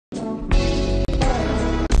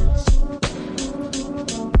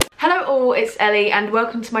all, it's Ellie and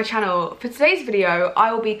welcome to my channel. For today's video,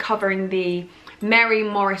 I will be covering the Mary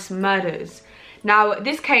Morris murders. Now,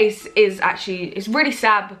 this case is really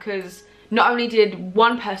sad because not only did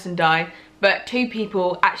one person die, but two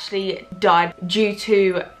people actually died due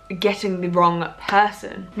to getting the wrong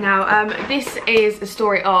person. Now, this is the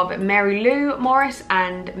story of Mary Lou Morris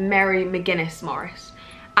and Mary Mcginnis Morris,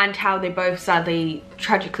 and how they both sadly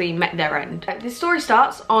tragically met their end. This story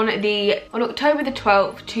starts on October the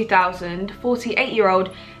 12th, 2000.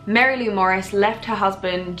 48-year-old Mary Lou Morris left her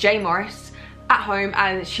husband Jay Morris at home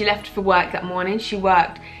as she left for work that morning. She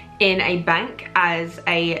worked in a bank as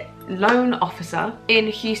a loan officer in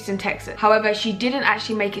Houston, Texas. However, she didn't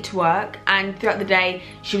actually make it to work, and throughout the day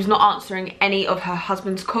she was not answering any of her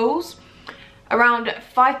husband's calls. Around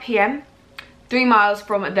 5 p.m, 3 miles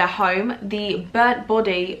from their home, the burnt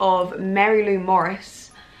body of Mary Lou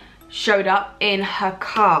Morris showed up in her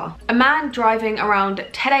car. A man driving around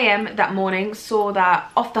 10 a.m. that morning saw that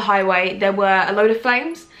off the highway there were a load of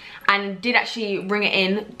flames and did actually ring it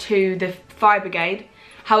in to the fire brigade.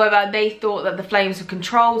 However, they thought that the flames were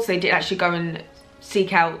controlled, so they did actually go and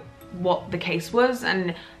seek out what the case was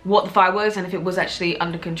and what the fire was and if it was actually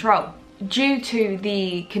under control. Due to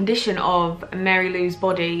the condition of Mary Lou's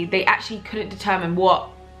body, they actually couldn't determine what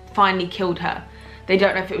finally killed her. They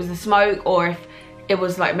don't know if it was the smoke or if it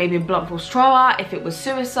was like maybe a blunt force trauma, if it was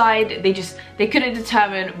suicide. They couldn't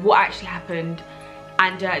determine what actually happened,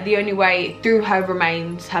 and the only way through her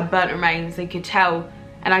remains, her burnt remains, they could tell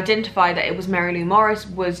and identify that it was Mary Lou Morris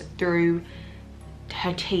was through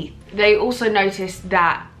her teeth. They also noticed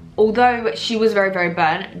that although she was very, very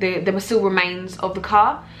burnt, there were still remains of the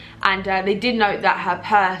car, and they did note that her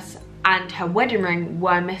purse and her wedding ring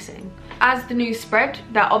were missing. As the news spread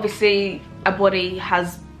that obviously a body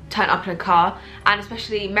has turned up in a car, and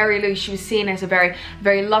especially Mary Lou, she was seen as a very,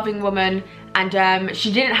 very loving woman, and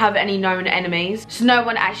she didn't have any known enemies, so no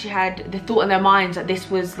one actually had the thought in their minds that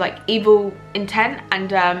this was like evil intent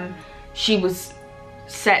and she was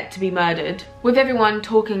set to be murdered. With everyone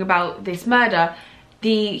talking about this murder,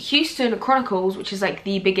 the Houston Chronicles, which is like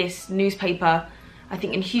the biggest newspaper I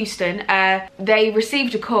think in Houston, they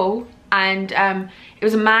received a call, and it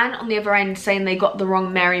was a man on the other end saying they got the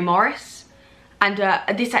wrong Mary Morris, and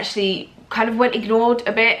this actually kind of went ignored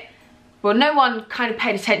a bit. Well, no one kind of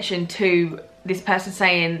paid attention to this person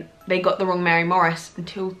saying they got the wrong Mary Morris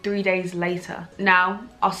until 3 days later. Now,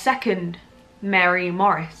 our second Mary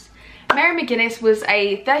Morris. Mary Mcginnis was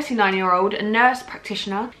a 39-year-old nurse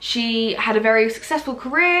practitioner. She had a very successful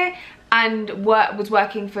career and was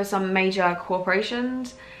working for some major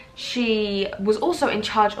corporations. She was also in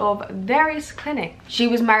charge of various clinics. She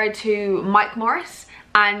was married to Mike Morris,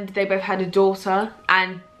 and they both had a daughter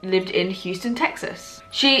and lived in Houston, Texas.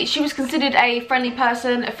 She was considered a friendly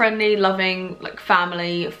person, a friendly, loving, like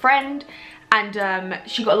family friend, and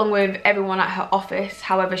she got along with everyone at her office.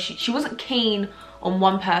 However, she wasn't keen on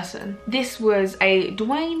one person. This was a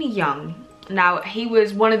Dwayne Young. Now, he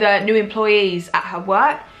was one of the new employees at her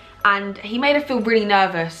work, and he made her feel really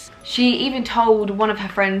nervous. She even told one of her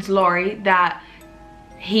friends, Lori, that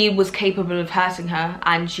he was capable of hurting her,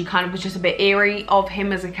 and she kind of was just a bit eerie of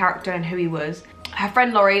him as a character and who he was. Her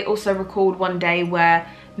friend Lori also recalled one day where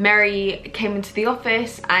Mary came into the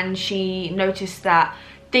office and she noticed that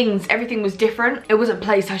everything was different. It wasn't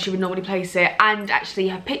placed how she would normally place it, and actually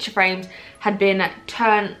her picture frames had been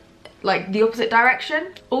turned like the opposite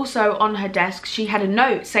direction. Also on her desk she had a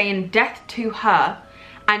note saying death to her,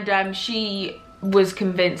 and she was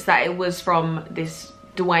convinced that it was from this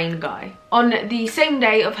Dwayne guy. On the same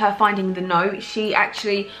day of her finding the note, she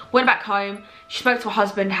actually went back home. She spoke to her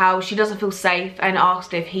husband how she doesn't feel safe and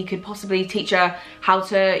asked if he could possibly teach her how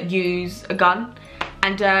to use a gun.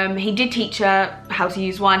 And he did teach her how to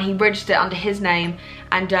use one. He registered it under his name,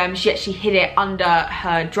 and she actually hid it under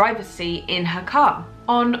her driver's seat in her car.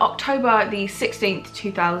 On October the 16th,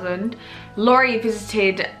 2000, Lori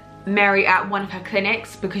visited Mary at one of her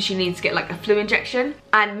clinics because she needs to get like a flu injection,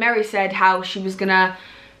 and Mary said how she was gonna,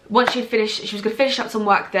 once she'd finished, she was gonna finish up some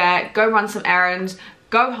work there, go run some errands,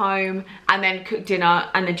 go home, and then cook dinner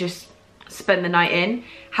and then just spend the night in.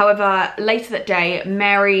 However, later that day,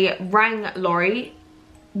 Mary rang Lori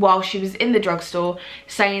while she was in the drugstore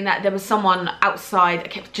saying that there was someone outside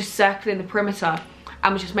that kept just circling the perimeter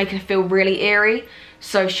and was just making her feel really eerie.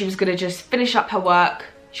 So she was gonna just finish up her work.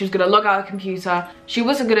 She was gonna log out her computer. She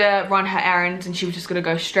wasn't gonna run her errands, and she was just gonna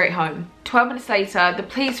go straight home. 12 minutes later, the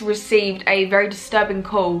police received a very disturbing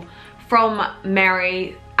call from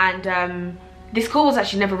Mary, and this call was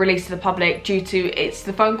actually never released to the public due to it's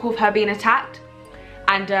the phone call of her being attacked,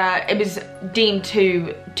 and it was deemed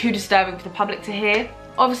too disturbing for the public to hear.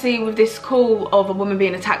 Obviously, with this call of a woman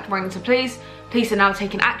being attacked running to police are now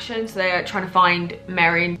taking action, so they are trying to find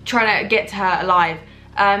Mary and trying to get to her alive.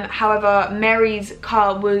 However, Mary's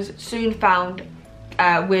car was soon found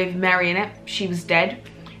with Mary in it. She was dead.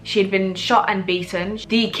 She had been shot and beaten.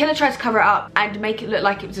 The killer tried to cover it up and make it look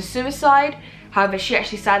like it was a suicide. However, she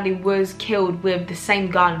actually sadly was killed with the same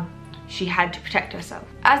gun she had to protect herself.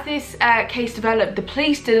 As this case developed, the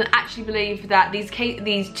police didn't actually believe that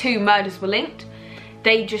these two murders were linked.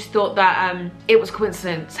 They just thought that it was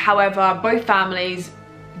coincidence. However, both families,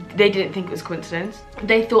 they didn't think it was coincidence.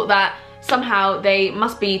 They thought that somehow they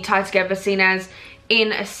must be tied together, seen as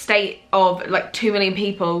in a state of like 2 million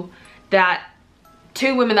people, that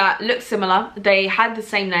two women that looked similar, they had the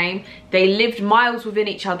same name, they lived miles within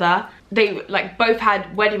each other, they like both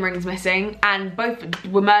had wedding rings missing, and both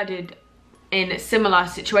were murdered in similar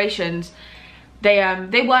situations.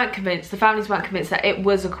 They weren't convinced, the families weren't convinced that it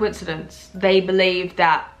was a coincidence. They believed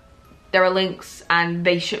that there are links and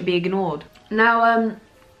they shouldn't be ignored. Now,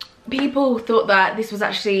 people thought that this was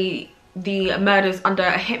actually the murders under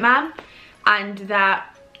a hitman, and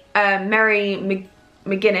that Mary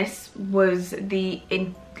Mcginnis was the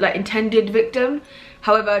intended victim.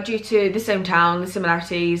 However, due to the same town, the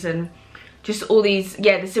similarities, and just all these,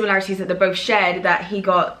 the similarities that they both shared, that he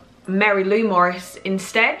got Mary Lou Morris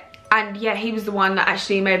instead. And yeah, he was the one that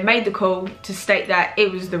actually may have made the call to state that it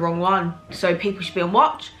was the wrong one. So people should be on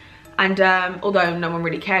watch. And although no one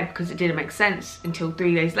really cared because it didn't make sense until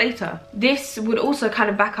 3 days later. This would also kind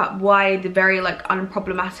of back up why the very like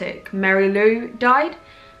unproblematic Mary Lou died.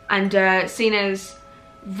 And seen as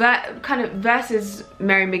kind of versus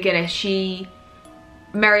Mary Mcginnis,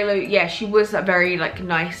 Mary Lou, yeah, she was a very like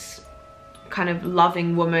nice, kind of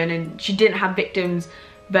loving woman, and she didn't have victims.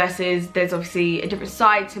 Versus there's obviously a different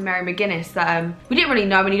side to Mary Mcginnis that we didn't really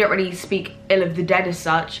know, and you don't really speak ill of the dead as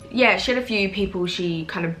such. Yeah, she had a few people she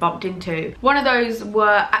kind of bumped into. One of those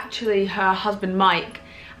were actually her husband Mike,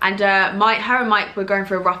 and her and Mike were going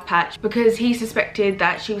through a rough patch because he suspected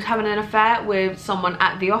that she was having an affair with someone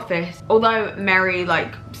at the office. Although Mary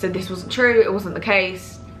like said this wasn't true, it wasn't the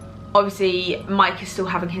case, obviously Mike is still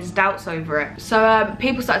having his doubts over it. So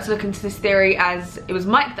people started to look into this theory as it was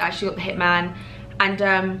Mike that actually got the hitman.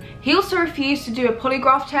 And he also refused to do a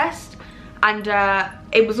polygraph test, and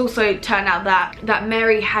it was also turned out that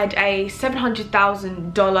Mary had a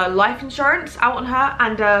 $700,000 life insurance out on her,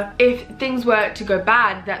 and if things were to go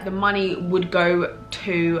bad, that the money would go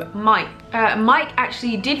to Mike. Mike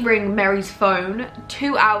actually did ring Mary's phone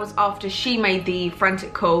 2 hours after she made the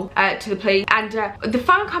forensic call to the police, and the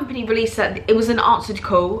phone company released that it was an answered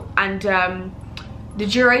call, and the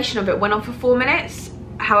duration of it went on for 4 minutes.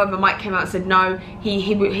 However, Mike came out and said no,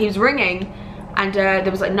 he was ringing, and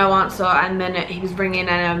there was like no answer, and then he was ringing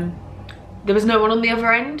and there was no one on the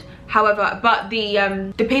other end. However, but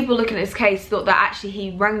the people looking at this case thought that actually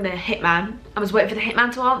he rang the hitman and was waiting for the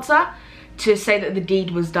hitman to answer to say that the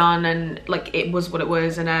deed was done and like it was what it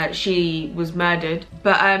was, and she was murdered.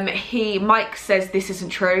 But Mike says this isn't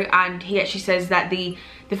true, and he actually says that the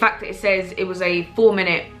fact that it says it was a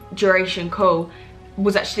 4-minute duration call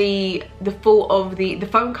was actually the fault of the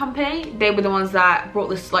phone company. They were the ones that brought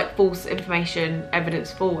this like false information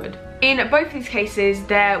evidence forward. In both of these cases,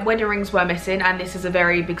 their wedding rings were missing, and this is a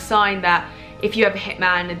very big sign that if you have a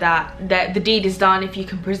hitman, that the deed is done if you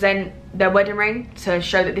can present their wedding ring to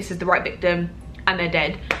show that this is the right victim and they're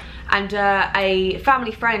dead. And a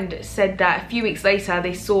family friend said that a few weeks later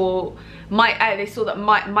they saw Mike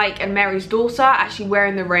and Mary's daughter actually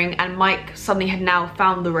wearing the ring, and Mike suddenly had now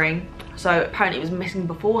found the ring. So apparently it was missing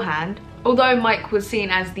beforehand. Although Mike was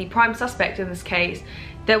seen as the prime suspect in this case,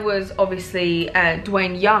 there was obviously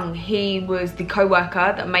Dwayne Young. He was the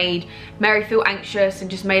co-worker that made Mary feel anxious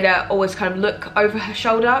and just made her always kind of look over her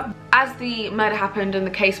shoulder. As the murder happened and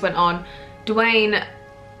the case went on, Dwayne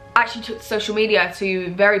actually took to social media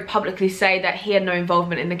to very publicly say that he had no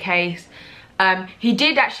involvement in the case. He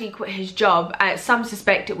did actually quit his job. Some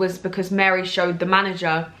suspect it was because Mary showed the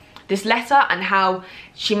manager this letter and how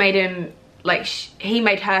she made him, like, he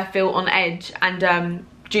made her feel on edge, and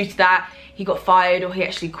due to that he got fired, or he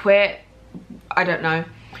actually quit, I don't know.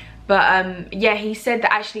 But yeah, he said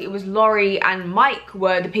that actually it was Laurie and Mike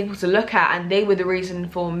were the people to look at, and they were the reason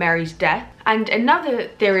for Mary's death. And another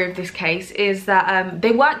theory of this case is that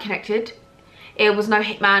they weren't connected. It was no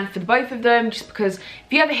hitman for the both of them, just because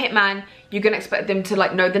if you have a hitman, you're gonna expect them to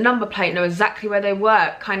like know the number plate, know exactly where they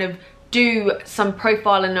work, kind of do some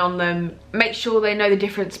profiling on them, make sure they know the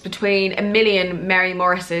difference between a million Mary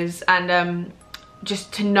Morrises, and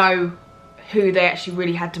just to know who they actually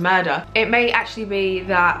really had to murder. It may actually be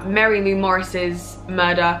that Mary Lou Morris's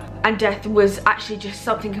murder and death was actually just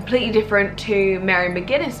something completely different to Mary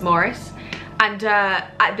Mcginnis Morris, and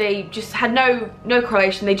they just had no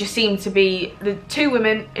correlation. They just seemed to be the two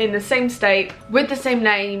women in the same state with the same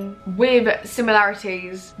name, with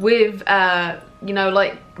similarities, with you know,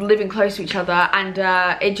 like living close to each other, and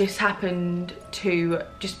it just happened to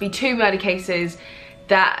just be two murder cases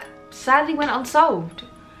that sadly went unsolved.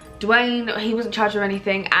 Dwayne, he wasn't charged with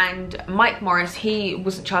anything, and Mike Morris, he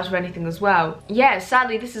wasn't charged with anything as well. Yeah,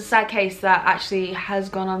 sadly, this is a sad case that actually has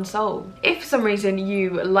gone unsolved. If for some reason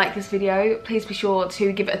you like this video, please be sure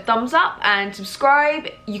to give it a thumbs up and subscribe.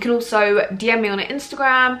 You can also DM me on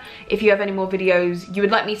Instagram if you have any more videos you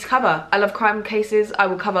would like me to cover. I love crime cases. I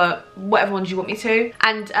will cover whatever ones you want me to.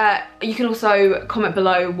 And you can also comment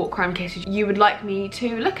below what crime cases you would like me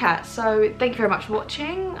to look at. So thank you very much for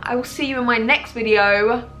watching. I will see you in my next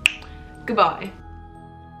video. Goodbye.